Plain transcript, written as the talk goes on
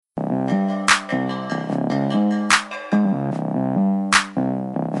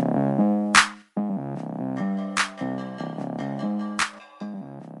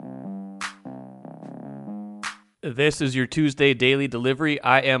This is your Tuesday daily delivery.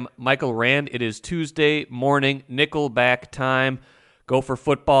 I am Michael Rand. It is Tuesday morning, Nickelback time. Go for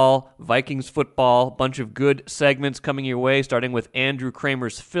football, Vikings football, bunch of good segments coming your way, starting with Andrew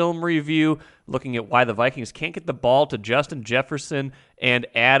Kramer's film review, looking at why the Vikings can't get the ball to Justin Jefferson and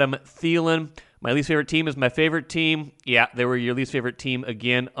Adam Thielen. My least favorite team is my favorite team. Yeah, they were your least favorite team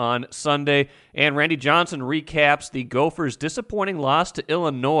again on Sunday. And Randy Johnson recaps the Gophers' disappointing loss to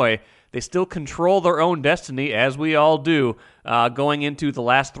Illinois. They still control their own destiny, as we all do, going into the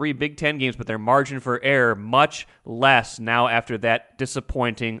last three Big Ten games, but their margin for error much less now after that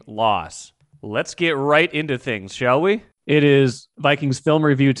disappointing loss. Let's get right into things, shall we? It is Vikings film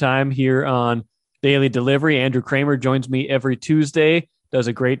review time here on Daily Delivery. Andrew Kramer joins me every Tuesday, does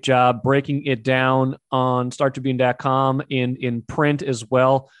a great job breaking it down on StarTribune.com in print as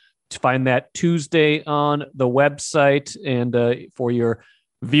well. To find that Tuesday on the website and for your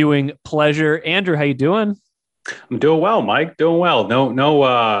viewing pleasure. Andrew, how you doing? I'm doing well, Mike. Doing well.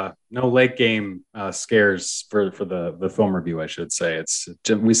 No late game scares for the film review. I should say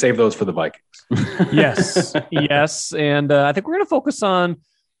we save those for the Vikings. yes, and I think we're going to focus on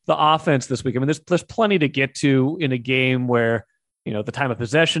the offense this week. I mean, there's plenty to get to in a game where the time of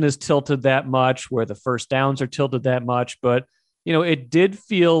possession is tilted that much, where the first downs are tilted that much, but it did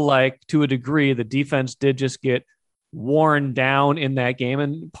feel like to a degree the defense did just get worn down in that game.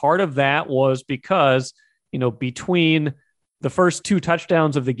 And part of that was because, between the first two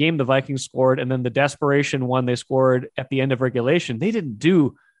touchdowns of the game the Vikings scored and then the desperation one they scored at the end of regulation, they didn't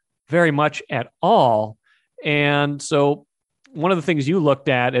do very much at all. And so one of the things you looked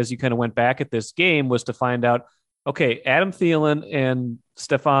at as you kind of went back at this game was to find out, okay, Adam Thielen and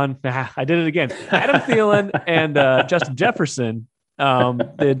I did it again. Adam Thielen and Justin Jefferson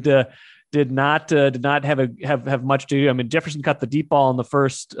did not have much to do. I mean, Jefferson caught the deep ball on the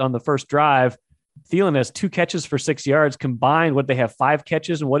first drive. Thielen has 2 catches for 6 yards combined. What they have 5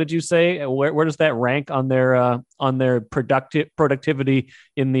 catches, and what did you say? Where does that rank on their productivity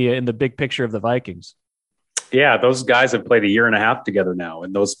in the big picture of the Vikings? Yeah, those guys have played a year and a half together now,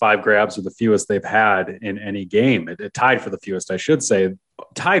 and those 5 grabs are the fewest they've had in any game. It tied for the fewest, I should say,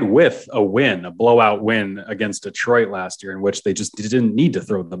 tied with a blowout win against Detroit last year, in which they just didn't need to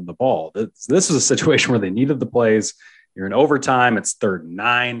throw them the ball. This was a situation where they needed the plays. You're in overtime, it's 3rd and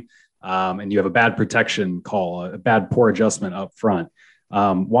 9, and you have a bad protection call, a bad poor adjustment up front.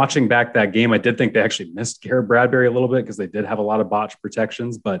 Watching back that game, I did think they actually missed Garrett Bradbury a little bit because they did have a lot of botched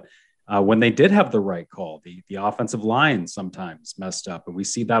protections, but when they did have the right call, the offensive line sometimes messed up, and we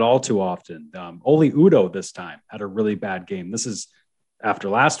see that all too often. Oli Udoh this time had a really bad game. This is after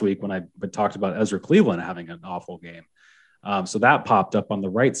last week when I talked about Ezra Cleveland having an awful game. So that popped up on the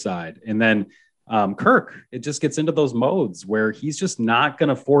right side. And then Kirk, it just gets into those modes where he's just not going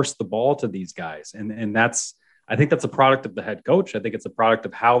to force the ball to these guys. And I think that's a product of the head coach. I think it's a product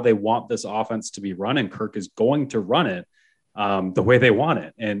of how they want this offense to be run, and Kirk is going to run it the way they want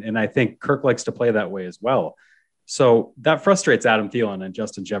it. And I think Kirk likes to play that way as well. So that frustrates Adam Thielen and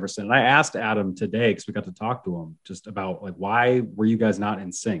Justin Jefferson. And I asked Adam today, because we got to talk to him, just about why were you guys not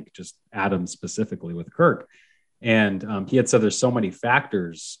in sync? Just Adam specifically with Kirk. And he had said there's so many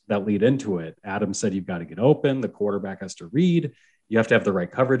factors that lead into it. Adam said you've got to get open. The quarterback has to read. You have to have the right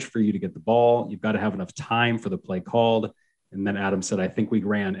coverage for you to get the ball. You've got to have enough time for the play called. And then Adam said, I think we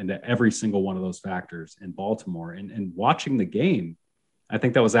ran into every single one of those factors in Baltimore. And watching the game, I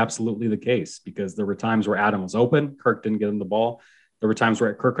think that was absolutely the case, because there were times where Adam was open, Kirk didn't get him the ball. There were times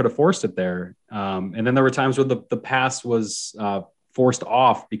where Kirk could have forced it there. And then there were times where the pass was forced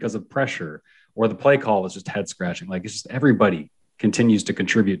off because of pressure, or the play call was just head scratching. It's just everybody continues to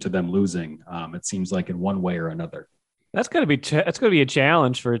contribute to them losing. It seems like in one way or another. That's going to be a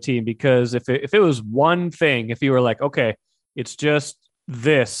challenge for a team, because if it was one thing, if you were like, okay, it's just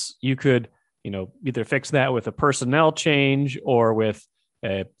this, you could, either fix that with a personnel change or with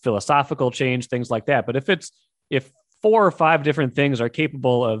a philosophical change, things like that. But if 4 or 5 different things are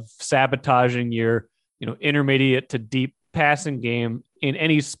capable of sabotaging your, intermediate to deep passing game in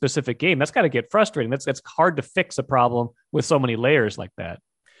any specific game, that's got to get frustrating. That's hard to fix a problem with so many layers like that.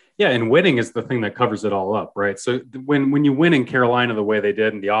 Yeah, and winning is the thing that covers it all up, right? So when you win in Carolina the way they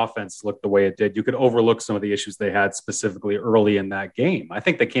did and the offense looked the way it did, you could overlook some of the issues they had specifically early in that game. I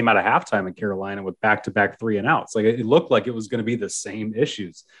think they came out of halftime in Carolina with back-to-back 3-and-outs. It looked like it was going to be the same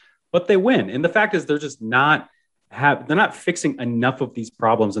issues, but they win. And the fact is they're just not fixing enough of these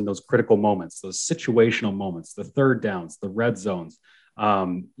problems in those critical moments, those situational moments, the third downs, the red zones,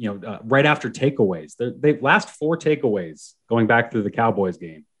 right after takeaways. They last 4 takeaways going back through the Cowboys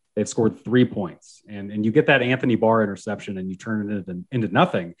game. They've scored 3 points, and you get that Anthony Barr interception and you turn it into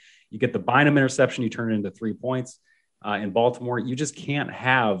nothing. You get the Bynum interception, you turn it into 3 points. In Baltimore, you just can't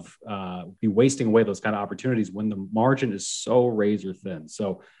be wasting away those kind of opportunities when the margin is so razor thin.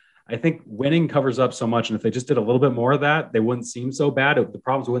 So I think winning covers up so much. And if they just did a little bit more of that, they wouldn't seem so bad. The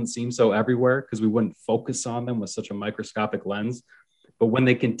problems wouldn't seem so everywhere because we wouldn't focus on them with such a microscopic lens. But when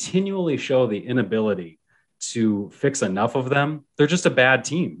they continually show the inability to fix enough of them, they're just a bad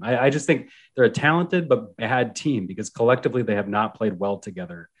team. I just think they're a talented but bad team because collectively they have not played well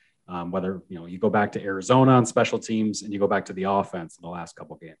together. Whether you go back to Arizona on special teams and you go back to the offense in the last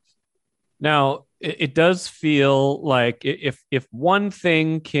couple of games. Now, it does feel like if one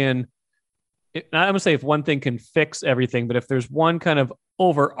thing can, I'm going to say if one thing can fix everything, but if there's one kind of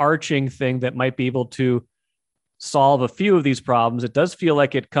overarching thing that might be able to solve a few of these problems, it does feel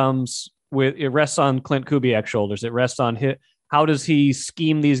like it rests on Clint Kubiak's shoulders. It rests on how does he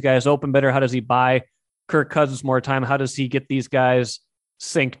scheme these guys open better? How does he buy Kirk Cousins more time? How does he get these guys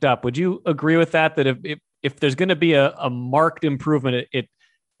synced up? Would you agree with that? That if there's going to be a marked improvement,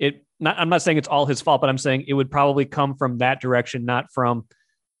 I'm not saying it's all his fault, but I'm saying it would probably come from that direction, not from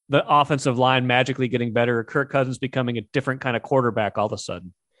the offensive line magically getting better or Kirk Cousins becoming a different kind of quarterback all of a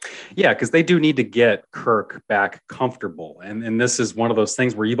sudden. Yeah, because they do need to get Kirk back comfortable. And this is one of those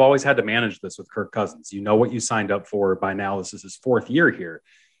things where you've always had to manage this with Kirk Cousins. You know what you signed up for by now. This is his 4th year here.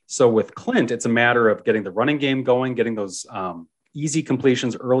 So with Clint, it's a matter of getting the running game going, getting those easy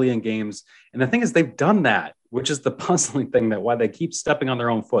completions early in games. And the thing is, they've done that, which is the puzzling thing, that why they keep stepping on their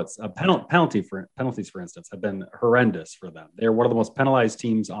own foot. Penalties, for instance, have been horrendous for them. They're one of the most penalized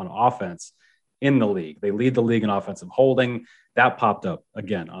teams on offense in the league. They lead the league in offensive holding. That popped up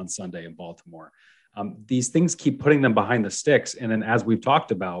again on Sunday in Baltimore. These things keep putting them behind the sticks. And then, as we've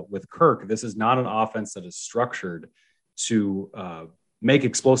talked about with Kirk, this is not an offense that is structured to make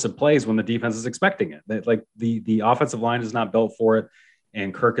explosive plays when the defense is expecting it. Like the offensive line is not built for it,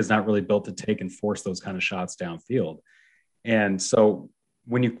 and Kirk is not really built to take and force those kind of shots downfield. And so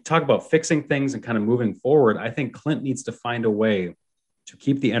when you talk about fixing things and kind of moving forward, I think Clint needs to find a way to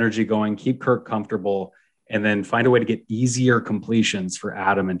keep the energy going, keep Kirk comfortable, and then find a way to get easier completions for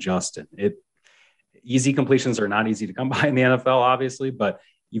Adam and Justin. Easy completions are not easy to come by in the NFL, obviously, but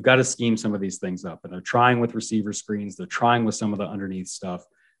you've got to scheme some of these things up. And they're trying with receiver screens. They're trying with some of the underneath stuff.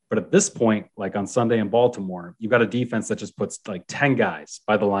 But at this point, like on Sunday in Baltimore, you've got a defense that just puts like 10 guys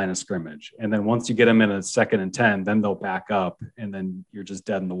by the line of scrimmage. And then once you get them in a 2nd and 10, then they'll back up and then you're just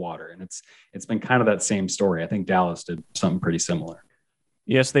dead in the water. And it's been kind of that same story. I think Dallas did something pretty similar.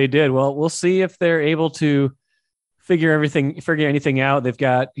 Yes, they did. Well, we'll see if they're able to figure anything out. They've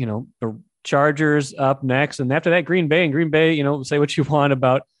got, the Chargers up next. And after that, Green Bay. And Green Bay, say what you want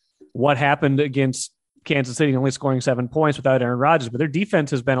about what happened against Kansas City, only scoring 7 points without Aaron Rodgers, but their defense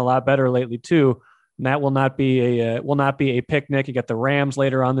has been a lot better lately too. And that will not be a picnic. You got the Rams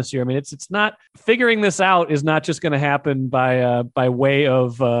later on this year. I mean, it's not, figuring this out is not just going to happen by way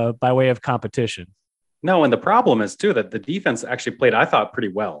of competition. No, and the problem is too that the defense actually played, I thought, pretty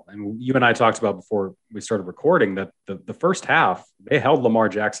well. And you and I talked about before we started recording that the first half they held Lamar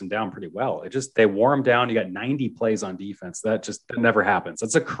Jackson down pretty well. They wore him down. You got 90 plays on defense. That never happens.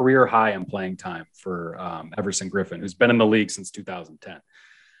 That's a career high in playing time for Everson Griffin, who's been in the league since 2010.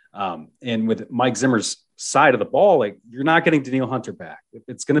 And with Mike Zimmer's side of the ball, like, you're not getting Danielle Hunter back.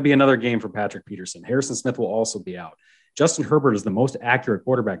 It's going to be another game for Patrick Peterson. Harrison Smith will also be out. Justin Herbert is the most accurate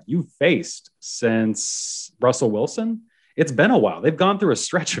quarterback you've faced since Russell Wilson. It's been a while. They've gone through a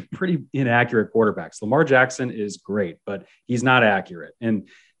stretch of pretty inaccurate quarterbacks. Lamar Jackson is great, but he's not accurate. And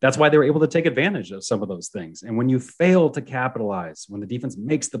that's why they were able to take advantage of some of those things. And when you fail to capitalize, when the defense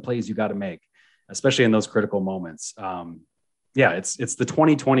makes the plays you got to make, especially in those critical moments, it's the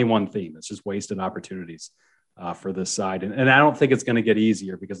 2021 theme. It's just wasted opportunities for this side. And I don't think it's going to get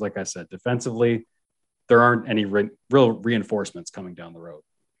easier because, like I said, defensively, there aren't any real reinforcements coming down the road.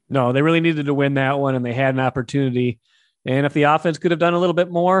 No, they really needed to win that one, and they had an opportunity. And if the offense could have done a little bit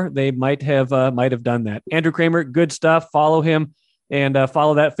more, they might have done that. Andrew Kramer, good stuff. Follow him and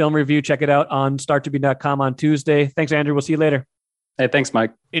follow that film review. Check it out on StarTribune.com on Tuesday. Thanks, Andrew. We'll see you later. Hey, thanks,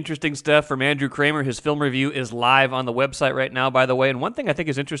 Mike. Interesting stuff from Andrew Kramer. His film review is live on the website right now, by the way. And one thing I think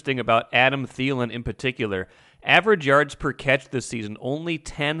is interesting about Adam Thielen in particular, average yards per catch this season, only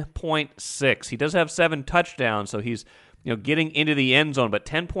 10.6. He does have 7 touchdowns, so he's getting into the end zone, but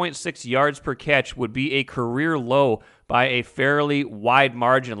 10.6 yards per catch would be a career low by a fairly wide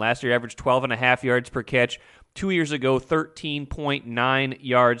margin. Last year, averaged 12.5 yards per catch. 2 years ago, 13.9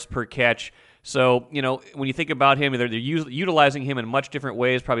 yards per catch. So, when you think about him, they're utilizing him in much different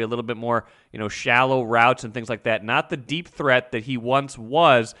ways, probably a little bit more, shallow routes and things like that. Not the deep threat that he once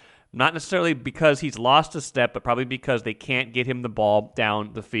was, Not necessarily because he's lost a step, but probably because they can't get him the ball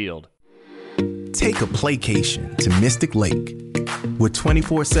down the field. Take a playcation to Mystic Lake. With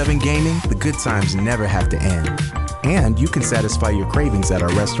 24/7 gaming, the good times never have to end. And you can satisfy your cravings at our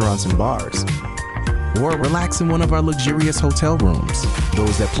restaurants and bars. Or relax in one of our luxurious hotel rooms.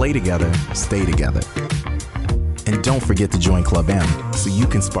 Those that play together, stay together. And don't forget to join Club M so you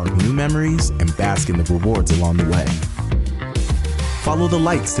can spark new memories and bask in the rewards along the way. Follow the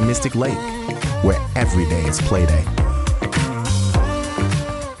lights to Mystic Lake, where every day is play day.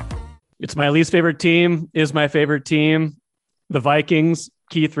 It's my least favorite team, is my favorite team. The Vikings,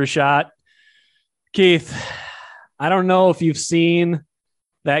 Keith Rashad. Keith, I don't know if you've seen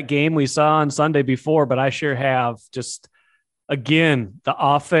that game we saw on Sunday before, but I sure have. Just, again, the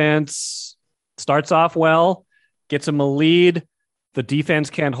offense starts off well, gets them a lead. The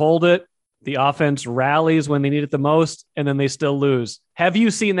defense can't hold it. The offense rallies when they need it the most, and then they still lose. Have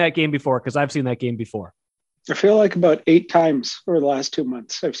you seen that game before? Because I've seen that game before. I feel like about 8 times over the last 2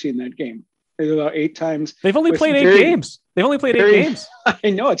 months I've seen that game. About 8 times. They've only played 8 games. They've only played 8 games.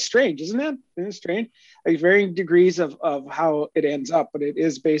 I know, it's strange, isn't it? It's strange. Like varying degrees of how it ends up, but it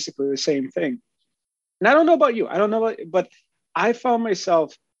is basically the same thing. And I don't know about you. But I found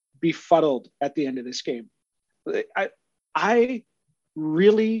myself befuddled at the end of this game. I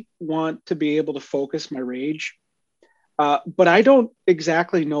really want to be able to focus my rage, but I don't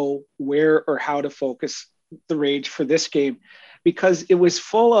exactly know where or how to focus the rage for this game, because it was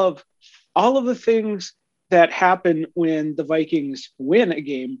full of all of the things that happen when the Vikings win a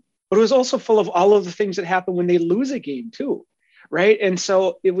game, but it was also full of all of the things that happen when they lose a game too, right? And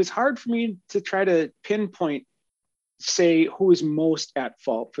so it was hard for me to try to pinpoint, say, who is most at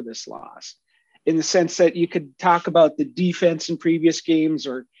fault for this loss, in the sense that you could talk about the defense in previous games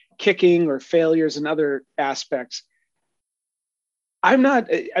or kicking or failures in other aspects.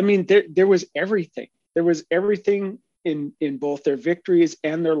 There was everything. There was everything in both their victories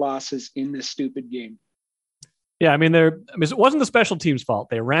and their losses in this stupid game. Yeah, it wasn't the special teams' fault.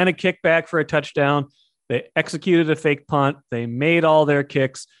 They ran a kickback for a touchdown. They executed a fake punt. They made all their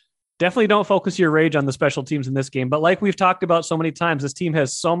kicks. Definitely don't focus your rage on the special teams in this game. But like we've talked about so many times, this team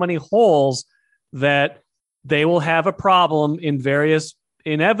has so many holes that they will have a problem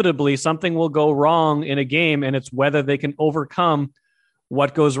inevitably something will go wrong in a game, and it's whether they can overcome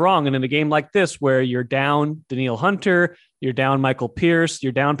what goes wrong. And in a game like this, where you're down Danielle Hunter, you're down Michael Pierce,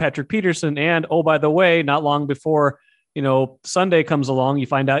 you're down Patrick Peterson, and oh, by the way, not long before, Sunday comes along, you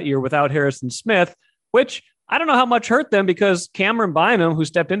find out you're without Harrison Smith, which I don't know how much hurt them, because Cameron Bynum, who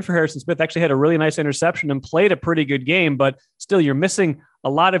stepped in for Harrison Smith, actually had a really nice interception and played a pretty good game, but still you're missing a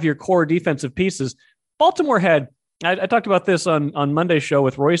lot of your core defensive pieces. Baltimore had, I talked about this on Monday's show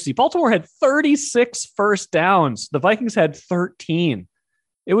with Royce, Baltimore had 36 first downs. The Vikings had 13.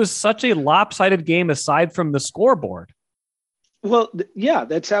 It was such a lopsided game aside from the scoreboard. Well, yeah,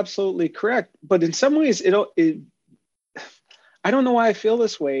 that's absolutely correct. But in some ways, I don't know why I feel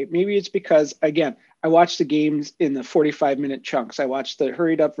this way. Maybe it's because, again, I watch the games in the 45-minute chunks. I watch the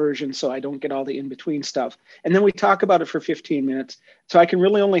hurried up version so I don't get all the in-between stuff. And then we talk about it for 15 minutes. So I can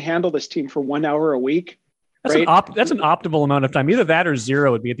really only handle this team for 1 hour a week. That's right? That's an optimal amount of time. Either that or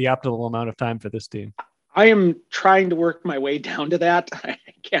 0 would be the optimal amount of time for this team. I am trying to work my way down to that. I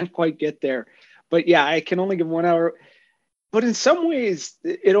can't quite get there. But yeah, I can only give 1 hour. But in some ways,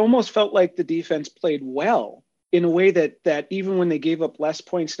 it almost felt like the defense played well in a way that even when they gave up less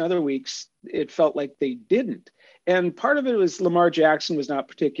points in other weeks, it felt like they didn't. And part of it was Lamar Jackson was not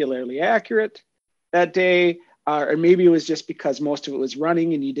particularly accurate that day. Or maybe it was just because most of it was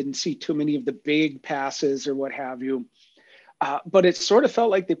running and you didn't see too many of the big passes or what have you. But it sort of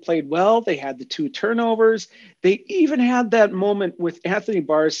felt like they played well. They had the 2 turnovers. They even had that moment with Anthony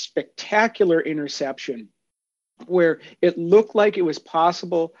Barr's spectacular interception where it looked like it was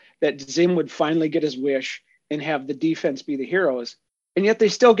possible that Zim would finally get his wish and have the defense be the heroes. And yet they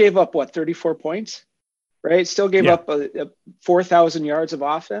still gave up, 34 points, right? Still gave up 4,000 yards of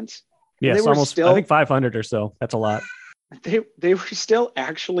offense. Yes, they were almost, still, I think 500 or so. That's a lot. They were still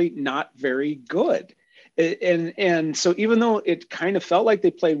actually not very good. And so even though it kind of felt like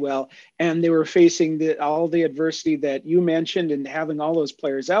they played well and they were facing all the adversity that you mentioned and having all those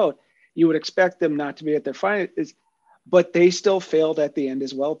players out, you would expect them not to be at their finest, but they still failed at the end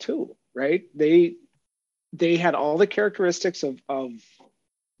as well too, right? They had all the characteristics of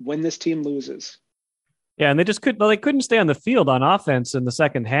when this team loses. Yeah, and they couldn't stay on the field on offense in the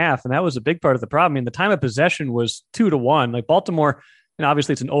second half, and that was a big part of the problem. The time of possession was 2-1. Like Baltimore, and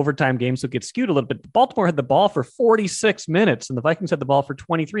obviously it's an overtime game, so it gets skewed a little bit. But Baltimore had the ball for 46 minutes, and the Vikings had the ball for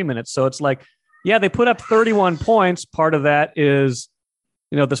 23 minutes. So it's like, yeah, they put up 31 points. Part of that is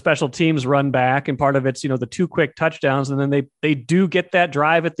the special teams run back, and part of it's, the 2 quick touchdowns. And then they do get that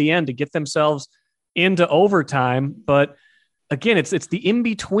drive at the end to get themselves into overtime. But again, it's the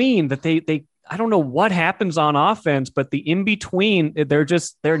in-between that they I don't know what happens on offense, but the in-between,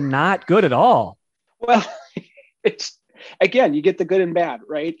 they're not good at all. Well, it's, again, you get the good and bad,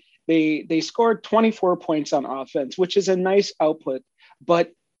 right? They scored 24 points on offense, which is a nice output,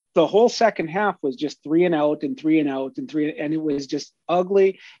 but the whole second half was just 3 and out and 3 and out and 3, and it was just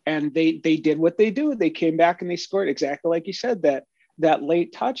ugly. And they did what they do. They came back and they scored exactly like you said, that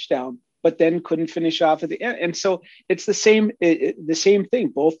late touchdown, but then couldn't finish off at the end. And so it's the same thing,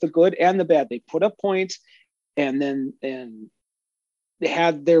 both the good and the bad. They put up points and they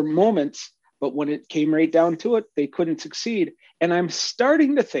had their moments, but when it came right down to it, they couldn't succeed. And I'm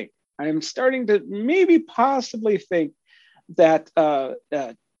starting to maybe possibly think that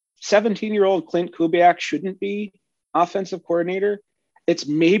 17-year-old Clint Kubiak shouldn't be offensive coordinator. It's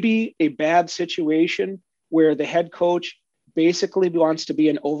maybe a bad situation where the head coach basically wants to be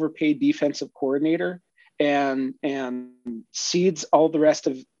an overpaid defensive coordinator and cedes all the rest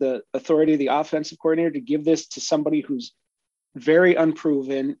of the authority of the offensive coordinator to give this to somebody who's very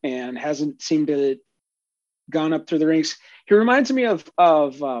unproven and hasn't seemed to gone up through the ranks. He reminds me of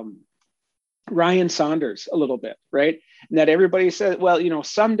Ryan Saunders a little bit, right? And that everybody said, well,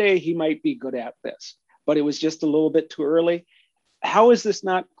 someday he might be good at this, but it was just a little bit too early. How is this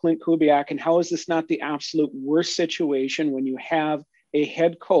not Clint Kubiak, and how is this not the absolute worst situation when you have a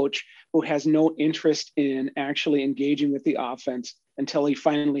head coach who has no interest in actually engaging with the offense until he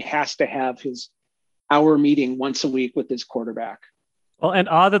finally has to have his hour meeting once a week with his quarterback? Well, and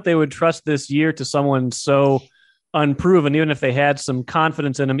odd that they would trust this year to someone so unproven, even if they had some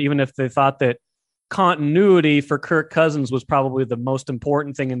confidence in him, even if they thought that continuity for Kirk Cousins was probably the most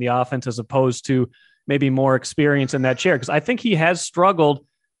important thing in the offense, as opposed to maybe more experience in that chair. Because I think he has struggled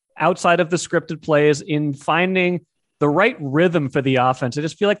outside of the scripted plays in finding the right rhythm for the offense. I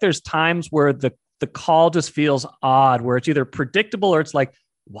just feel like there's times where the call just feels odd, where it's either predictable or it's like,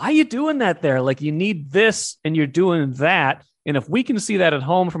 why are you doing that there? Like, you need this and you're doing that. And if we can see that at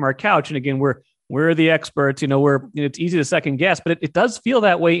home from our couch, and again, we're the experts, it's easy to second guess, but it does feel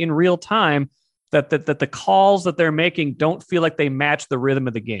that way in real time, that the calls that they're making don't feel like they match the rhythm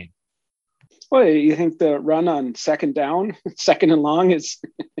of the game. Well, you think the run on second down, second and long is...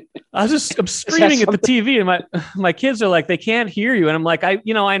 I'm screaming at the TV, and my kids are like, they can't hear you. And I'm like, I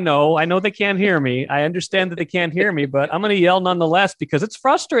know they can't hear me. I understand that they can't hear me, but I'm going to yell nonetheless because it's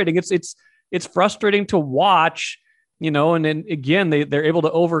frustrating. It's frustrating to watch, and then again, they're able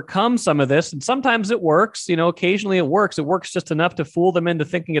to overcome some of this. And sometimes it works, occasionally it works. It works just enough to fool them into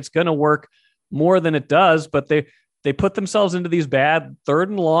thinking it's going to work more than it does. But they put themselves into these bad 3rd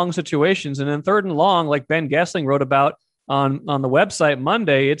and long situations. And then 3rd and long, like Ben Gessling wrote about on the website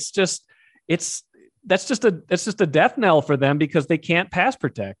Monday, it's just a death knell for them because they can't pass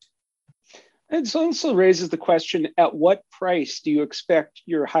protect. It also raises the question, at what price do you expect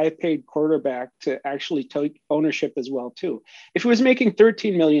your high-paid quarterback to actually take ownership as well, too? If he was making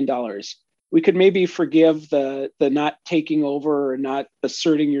 $13 million, we could maybe forgive the not taking over or not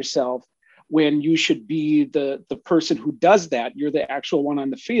asserting yourself when you should be the person who does that. You're the actual one on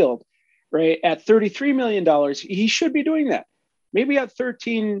the field, right? At $33 million, he should be doing that. Maybe at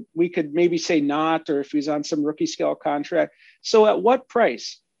 13, we could maybe say not, or if he's on some rookie scale contract. So at what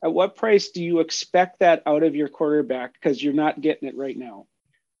price? At what price do you expect that out of your quarterback? Because you're not getting it right now.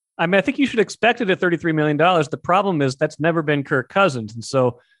 I mean, I think you should expect it at $33 million. The problem is that's never been Kirk Cousins. And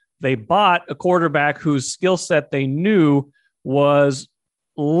so they bought a quarterback whose skill set they knew was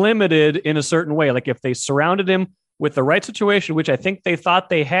limited in a certain way. Like if they surrounded him with the right situation, which I think they thought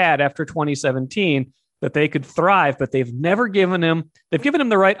they had after 2017, that they could thrive, but they've given him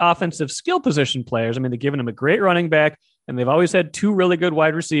the right offensive skill position players. I mean, they've given him a great running back, and they've always had 2 really good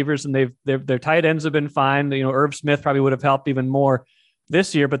wide receivers, and their tight ends have been fine. Irv Smith probably would have helped even more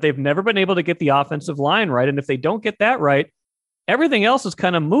this year, but they've never been able to get the offensive line right. And if they don't get that right, everything else is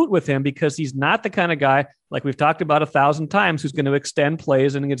kind of moot with him, because he's not the kind of guy, like we've talked about 1,000 times, who's going to extend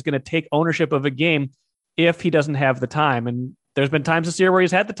plays and is going to take ownership of a game if he doesn't have the time. And there's been times this year where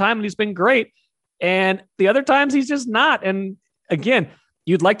he's had the time and he's been great, and the other times he's just not. And again,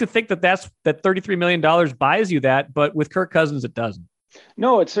 you'd like to think that $33 million buys you that, but with Kirk Cousins, it doesn't.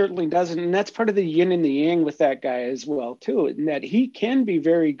 No, it certainly doesn't. And that's part of the yin and the yang with that guy as well, too, in that he can be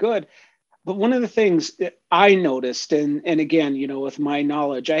very good. But one of the things that I noticed, and again, with my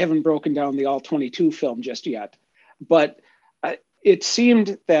knowledge, I haven't broken down the All-22 film just yet, but it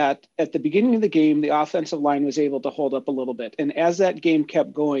seemed that at the beginning of the game, the offensive line was able to hold up a little bit. And as that game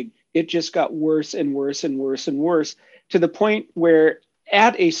kept going, it just got worse and worse and worse and worse, to the point where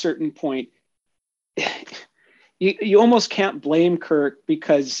at a certain point, you almost can't blame Kirk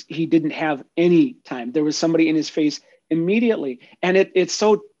because he didn't have any time. There was somebody in his face immediately. And it's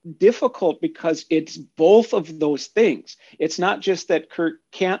so difficult because it's both of those things. It's not just that Kirk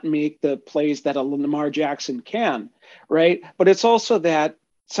can't make the plays that a Lamar Jackson can, right? But it's also that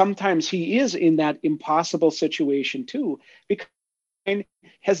sometimes he is in that impossible situation too, because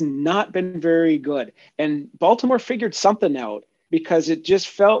has not been very good. And Baltimore figured something out, because it just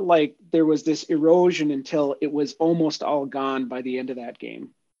felt like there was this erosion until it was almost all gone by the end of that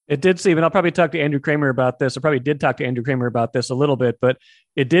game. It did seem, and I'll probably talk to Andrew Kramer about this. I probably did talk to Andrew Kramer about this a little bit, but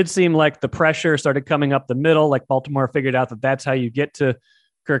it did seem like the pressure started coming up the middle. Like Baltimore figured out that that's how you get to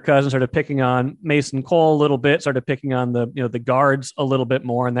Kirk Cousins, started picking on Mason Cole a little bit, started picking on the guards a little bit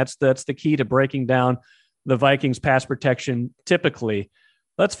more. And that's the key to breaking down the Vikings pass protection typically.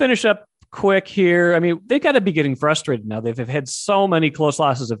 Let's finish up quick here. I mean, they got to be getting frustrated now. They've had so many close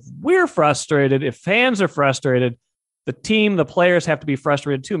losses. If we're frustrated, if fans are frustrated, the team, the players have to be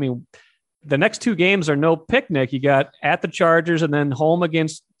frustrated too. I mean, the next two games are no picnic. You got at the Chargers and then home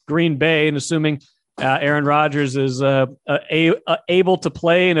against Green Bay. And assuming Aaron Rodgers is able to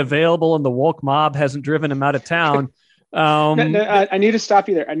play and available and the woke mob hasn't driven him out of town. I need to stop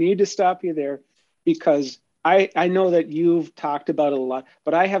you there because I know that you've talked about it a lot,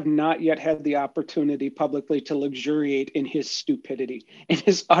 but I have not yet had the opportunity publicly to luxuriate in his stupidity, in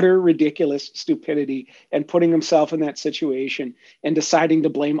his utter ridiculous stupidity, and putting himself in that situation and deciding to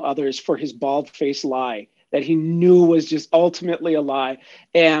blame others for his bald-faced lie that he knew was just ultimately a lie,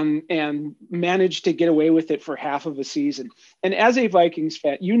 and managed to get away with it for half of a season. And as a Vikings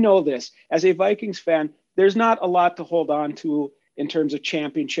fan, you know this, as a Vikings fan, there's not a lot to hold on to in terms of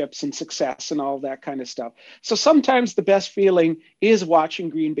championships and success and all that kind of stuff. So sometimes the best feeling is watching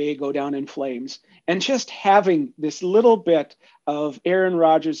Green Bay go down in flames and just having this little bit of Aaron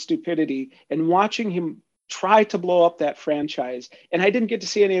Rodgers stupidity and watching him try to blow up that franchise. And I didn't get to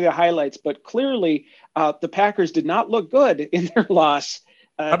see any of the highlights, but clearly the Packers did not look good in their loss.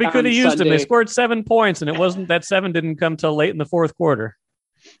 Probably could have used them. They scored 7 points, and it wasn't that 7 didn't come till late in the fourth quarter.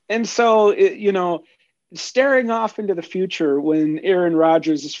 And so, staring off into the future when Aaron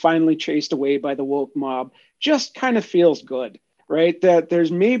Rodgers is finally chased away by the woke mob just kind of feels good, right? That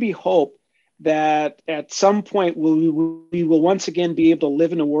there's maybe hope that at some point we will once again be able to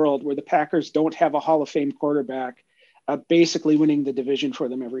live in a world where the Packers don't have a Hall of Fame quarterback basically winning the division for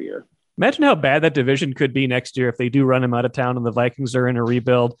them every year. Imagine how bad that division could be next year if they do run him out of town and the Vikings are in a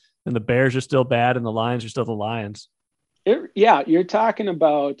rebuild and the Bears are still bad and the Lions are still the Lions. You're talking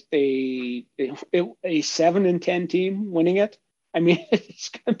about a 7-10 team winning it. I mean,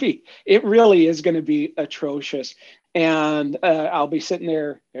 it really is going to be atrocious. And I'll be sitting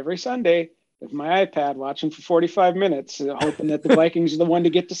there every Sunday with my iPad watching for 45 minutes, hoping that the Vikings are the one to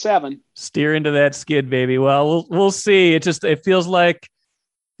get to 7. Steer into that skid, baby. Well, we'll see. It feels like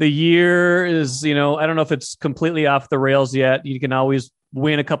the year is, I don't know if it's completely off the rails yet. You can always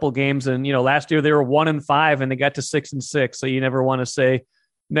win a couple games. And, last year they were 1-5 and they got to 6-6. So you never want to say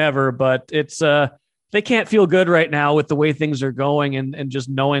never, but it's, they can't feel good right now with the way things are going and just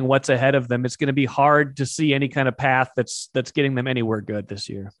knowing what's ahead of them. It's going to be hard to see any kind of path that's getting them anywhere good this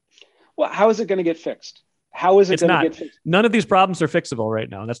year. Well, how is it going to get fixed? How is it going to get fixed? None of these problems are fixable right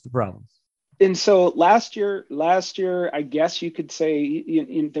now. That's the problem. And so last year, I guess you could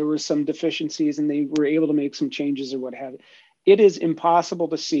say there were some deficiencies and they were able to make some changes or what have you. It is impossible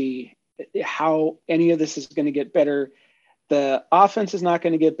to see how any of this is going to get better. The offense is not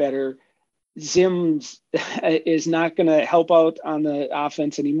going to get better. Zims is not going to help out on the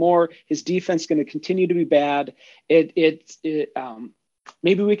offense anymore. His defense is going to continue to be bad. Maybe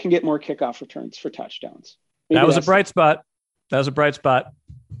we can get more kickoff returns for touchdowns. That was a bright spot.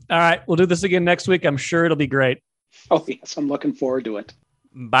 All right, we'll do this again next week. I'm sure it'll be great. Oh, yes, I'm looking forward to it.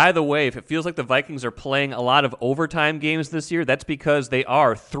 By the way, if it feels like the Vikings are playing a lot of overtime games this year, that's because they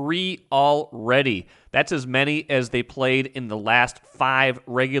are 3 already. That's as many as they played in the last 5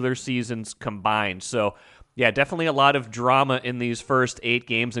 regular seasons combined. So, yeah, definitely a lot of drama in these first 8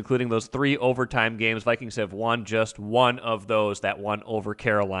 games, including those 3 overtime games. Vikings have won just one of those, that one over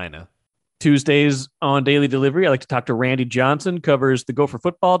Carolina. Tuesdays on Daily Delivery, I like to talk to Randy Johnson, covers the Gopher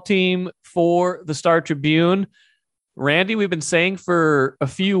football team for the Star Tribune. Randy, we've been saying for a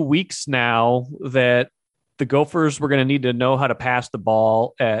few weeks now that the Gophers were going to need to know how to pass the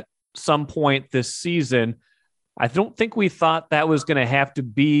ball at some point this season. I don't think we thought that was going to have to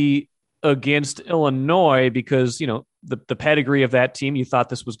be against Illinois because, the pedigree of that team, you thought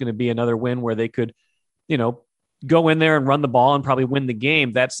this was going to be another win where they could, go in there and run the ball and probably win the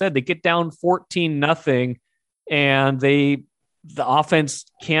game. That said, they get down 14-0 and they the offense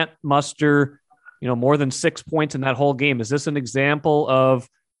can't muster, more than 6 points in that whole game. Is this an example of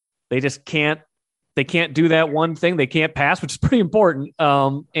they just can't do that one thing? They can't pass, which is pretty important.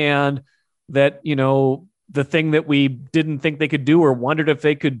 And that, the thing that we didn't think they could do or wondered if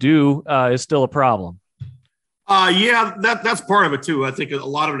they could do is still a problem. Yeah, that's part of it too. I think a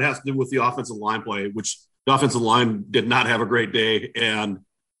lot of it has to do with the offensive line play, which the offensive line did not have a great day, and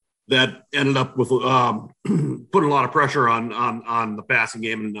that ended up with putting a lot of pressure on the passing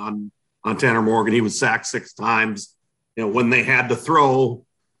game and on Tanner Morgan. He was sacked 6 times. When they had to throw,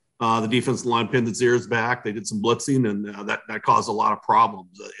 the defensive line pinned its ears back. They did some blitzing, and that caused a lot of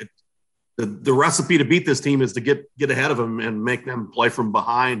problems. The recipe to beat this team is to get ahead of them and make them play from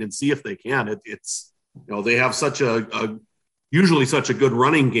behind and see if they can. They have usually such a good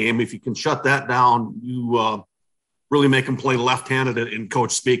running game. If you can shut that down, you really make them play left-handed in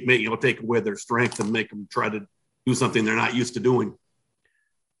coach speak, take away their strength and make them try to do something they're not used to doing.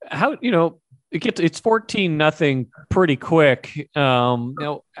 How, it's 14-0 pretty quick.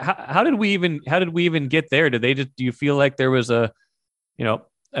 How did we even get there? Do you feel like there was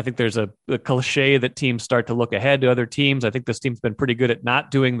I think there's a cliche that teams start to look ahead to other teams. I think this team's been pretty good at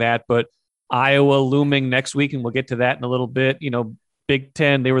not doing that, but Iowa looming next week, and we'll get to that in a little bit. Big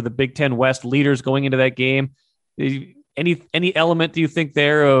Ten, they were the Big Ten West leaders going into that game. Any element do you think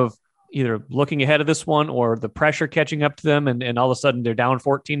there of either looking ahead of this one or the pressure catching up to them and all of a sudden they're down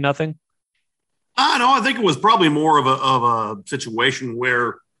 14-0? No, I think it was probably more of a situation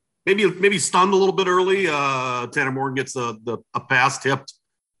where maybe stunned a little bit early. Tanner Morgan gets a pass tipped.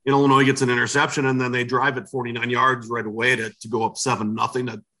 Illinois gets an interception, and then they drive it 49 yards right away to go up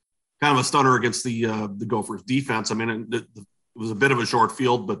 7-0. Kind of a stunner against the Gophers defense. I mean, it was a bit of a short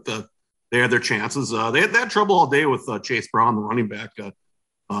field, but they had their chances. They had trouble all day with Chase Brown, the running back.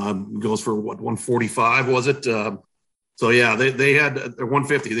 Goes for 145, was it? So yeah, they had their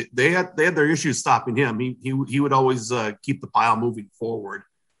 150. They had their issues stopping him. He would always keep the pile moving forward.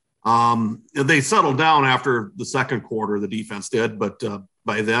 They settled down after the second quarter. The defense did, but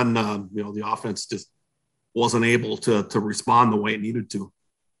by then, the offense just wasn't able to respond the way it needed to.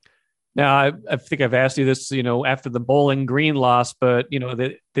 Now, I think I've asked you this, after the Bowling Green loss, but,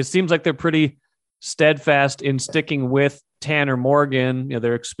 this seems like they're pretty steadfast in sticking with Tanner Morgan,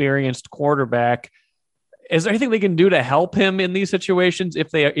 their experienced quarterback. Is there anything they can do to help him in these situations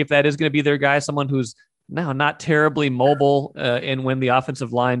if that is going to be their guy, someone who's now not terribly mobile, and when the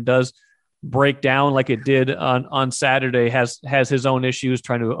offensive line does break down like it did on Saturday, has his own issues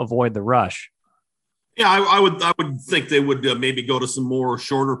trying to avoid the rush? Yeah, I would think they would maybe go to some more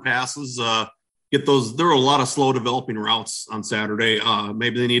shorter passes. Get those. There were a lot of slow developing routes on Saturday.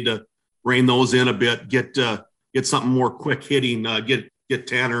 Maybe they need to rein those in a bit. Get something more quick hitting. Get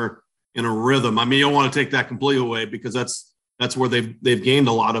Tanner in a rhythm. I mean, you don't want to take that completely away because that's where they've gained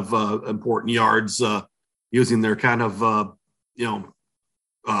a lot of important yards using their kind of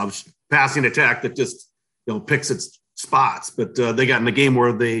passing attack that just picks its spots. But they got in a game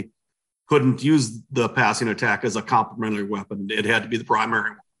where they couldn't use the passing attack as a complementary weapon. It had to be the primary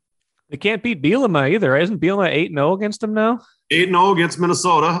one. They can't beat Bielema either. Isn't Bielema 8-0 against them now? 8-0 against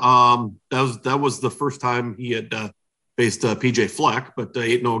Minnesota. That was the first time he had faced PJ Fleck, but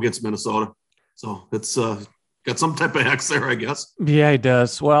 8-0 against Minnesota. So it's got some type of X there, I guess. Yeah, he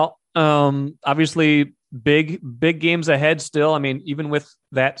does. Well, obviously big games ahead still. I mean, even with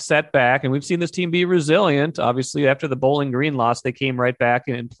that setback, and we've seen this team be resilient. Obviously, after the Bowling Green loss, they came right back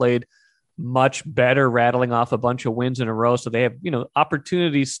and played much better, rattling off a bunch of wins in a row. So they have,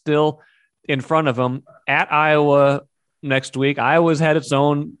 opportunities still in front of them. At Iowa next week, Iowa's had its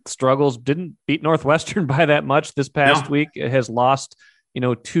own struggles, didn't beat Northwestern by that much this past week. It has lost,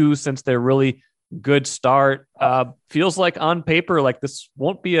 2 since their really good start. Feels like on paper, like this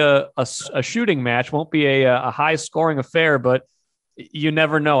won't be a shooting match, won't be a high scoring affair, but you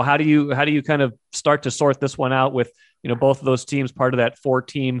never know. How do you kind of start to sort this one out with, both of those teams part of that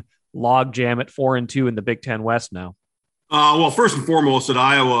 4-team log jam at 4-2 in the Big Ten West now? Well, first and foremost at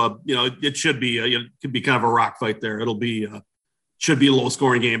Iowa, it should be it could be kind of a rock fight there. It'll be should be a low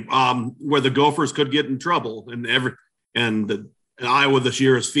scoring game where the Gophers could get in trouble, and Iowa this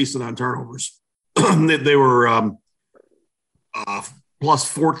year is feasting on turnovers. They were plus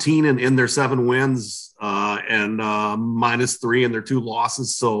 14 in their 7 wins and minus 3 in their 2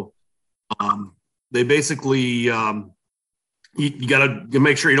 losses. So they basically you got to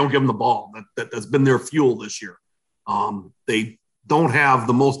make sure you don't give them the ball. That's been their fuel this year. They don't have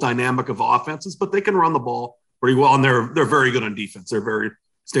the most dynamic of offenses, but they can run the ball pretty well, and they're very good on defense. They're very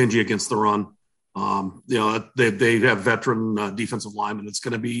stingy against the run. They have veteran defensive linemen. It's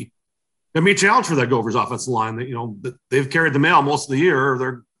going to be Gonna be a challenge for that Gophers offensive line. They've carried the mail most of the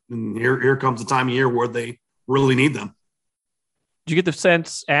year. Here comes the time of year where they really need them. Did you get the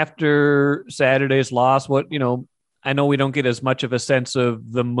sense after Saturday's loss? I know we don't get as much of a sense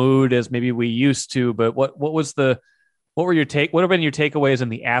of the mood as maybe we used to, but what have been your takeaways in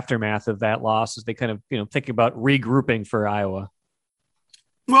the aftermath of that loss as they kind of, thinking about regrouping for Iowa?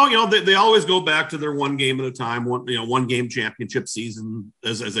 Well, they always go back to their one game at a time, one game championship season,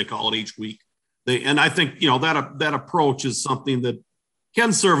 as they call it each week. And I think, that approach is something that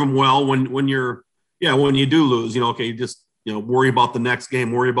can serve them well when you do lose, you just, worry about the next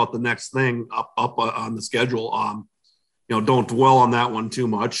game, worry about the next thing up on the schedule. Don't dwell on that one too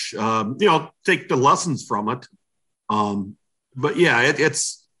much. Take the lessons from it. But yeah,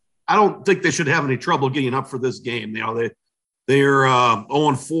 I don't think they should have any trouble getting up for this game. They're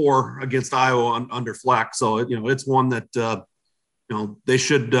 0-4 against Iowa under Fleck. So, it's one that, they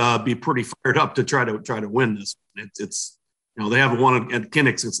should be pretty fired up to try to win this. It's they haven't won at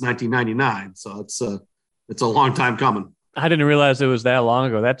Kinnick since 1999. So it's a long time coming. I didn't realize it was that long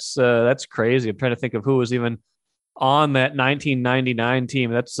ago. That's crazy. I'm trying to think of who was even on that 1999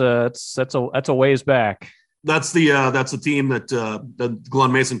 team. That's a ways back. That's the team the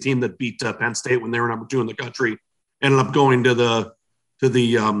Glen Mason team that beat Penn State when they were number 2 in the country. Ended up going to the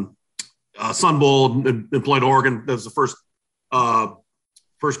Sun Bowl and played Oregon. That was the first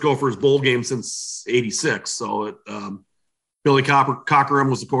Gophers bowl game since '86. So Billy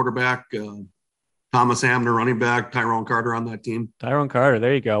Cochran was the quarterback. Thomas Hamner running back. Tyrone Carter on that team. Tyrone Carter.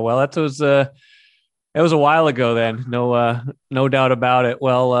 There you go. Well, that was a while ago then. No doubt about it.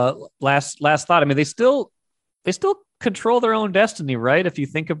 Well, last thought. I mean, they still control their own destiny, right? If you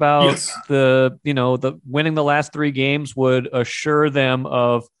think about the winning the last 3 games would assure them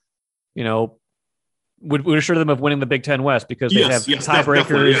of, would assure them of winning the Big Ten West because they have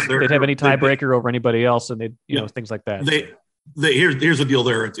tiebreakers. They'd have any tiebreaker over anybody else, and they things like that. Here's the deal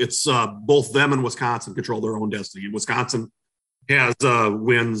there. It's both them and Wisconsin control their own destiny. Wisconsin has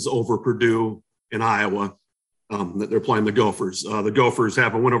wins over Purdue and Iowa. That they're playing the Gophers. The Gophers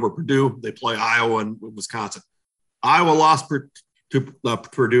have a win over Purdue. They play Iowa and Wisconsin. Iowa lost to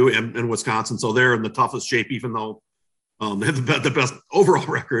Purdue and Wisconsin, so they're in the toughest shape, even though they have the best overall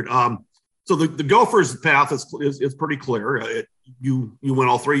record. So the Gophers' path is pretty clear. You win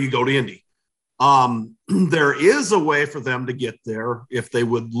all 3, you go to Indy. There is a way for them to get there if they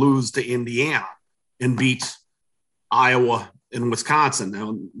would lose to Indiana and beat Iowa and Wisconsin.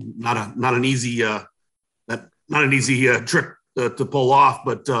 Now, not an easy trick to pull off,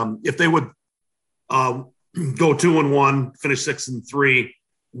 but if they would go 2-1, finish 6-3,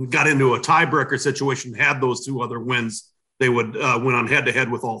 got into a tiebreaker situation, had those 2 other wins, they would win on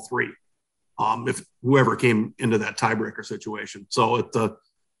head-to-head with all 3. If whoever came into that tiebreaker situation. So the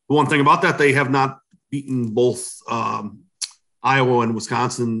one thing about that, they have not beaten both Iowa and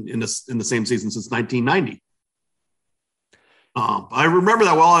Wisconsin in the same season since 1990. I remember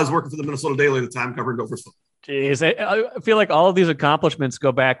that while I was working for the Minnesota Daily at the time, covering Gophers football. Jeez, I feel like all of these accomplishments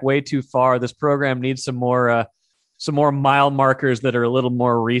go back way too far. This program needs some more mile markers that are a little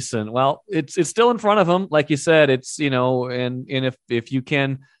more recent. Well, it's still in front of them, like you said. It's and if you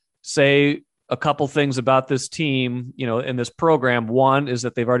can say a couple things about this team, in this program. One is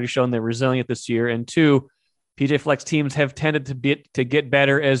that they've already shown they're resilient this year, and 2, PJ Fleck's teams have tended to get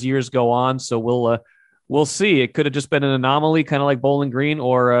better as years go on. So we'll see. It could have just been an anomaly, kind of like Bowling Green,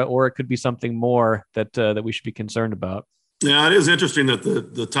 or it could be something more that we should be concerned about. Yeah, it is interesting that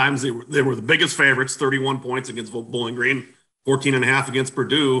the times they were the biggest favorites, 31 points against Bowling Green, 14.5 against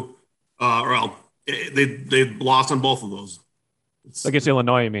Purdue. They lost on both of those. Against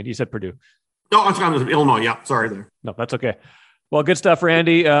Illinois, you mean? You said Purdue. No, I'm talking about Illinois. Yeah, sorry there. No, that's okay. Well, good stuff,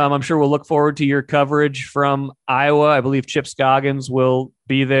 Randy. I'm sure we'll look forward to your coverage from Iowa. I believe Chip Scoggins will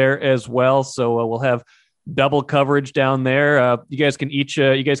be there as well, so we'll have double coverage down there. You guys can each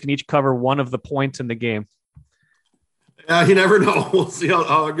cover one of the points in the game. You never know. We'll see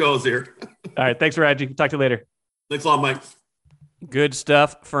how it goes here. All right, thanks, Randy. Talk to you later. Thanks a lot, Mike. Good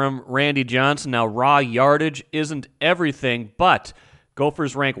stuff from Randy Johnson. Now, raw yardage isn't everything, but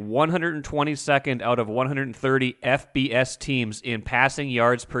Gophers rank 122nd out of 130 FBS teams in passing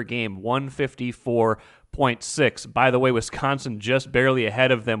yards per game, 154.6. By the way, Wisconsin just barely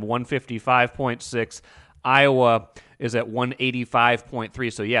ahead of them, 155.6. Iowa is at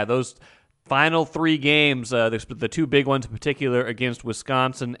 185.3. So, yeah, those final 3 games, the 2 big ones in particular against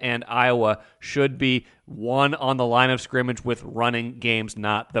Wisconsin and Iowa, should be won on the line of scrimmage with running games,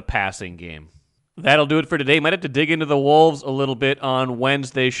 not the passing game. That'll do it for today. Might have to dig into the Wolves a little bit on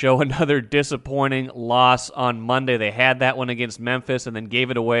Wednesday's show. Another disappointing loss on Monday. They had that one against Memphis and then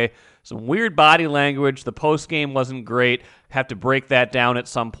gave it away. Some weird body language. The postgame wasn't great. Have to break that down at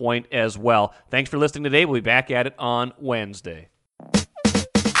some point as well. Thanks for listening today. We'll be back at it on Wednesday.